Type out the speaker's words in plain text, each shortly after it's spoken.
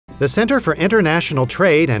The Center for International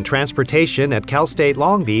Trade and Transportation at Cal State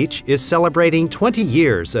Long Beach is celebrating 20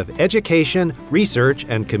 years of education, research,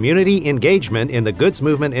 and community engagement in the goods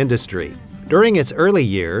movement industry. During its early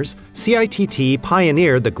years, CITT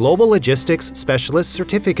pioneered the Global Logistics Specialist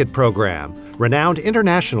Certificate Program. Renowned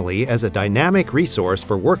internationally as a dynamic resource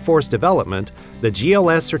for workforce development, the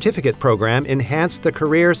GLS certificate program enhanced the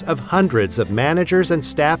careers of hundreds of managers and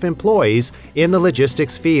staff employees in the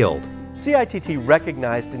logistics field. CITT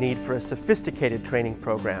recognized the need for a sophisticated training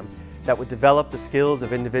program that would develop the skills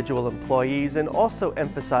of individual employees and also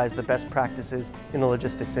emphasize the best practices in the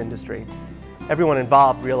logistics industry. Everyone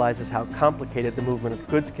involved realizes how complicated the movement of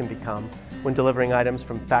goods can become when delivering items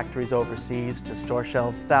from factories overseas to store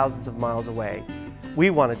shelves thousands of miles away. We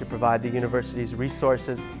wanted to provide the university's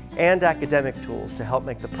resources and academic tools to help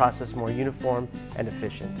make the process more uniform and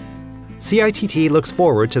efficient. CITT looks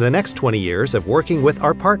forward to the next 20 years of working with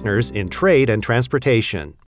our partners in trade and transportation.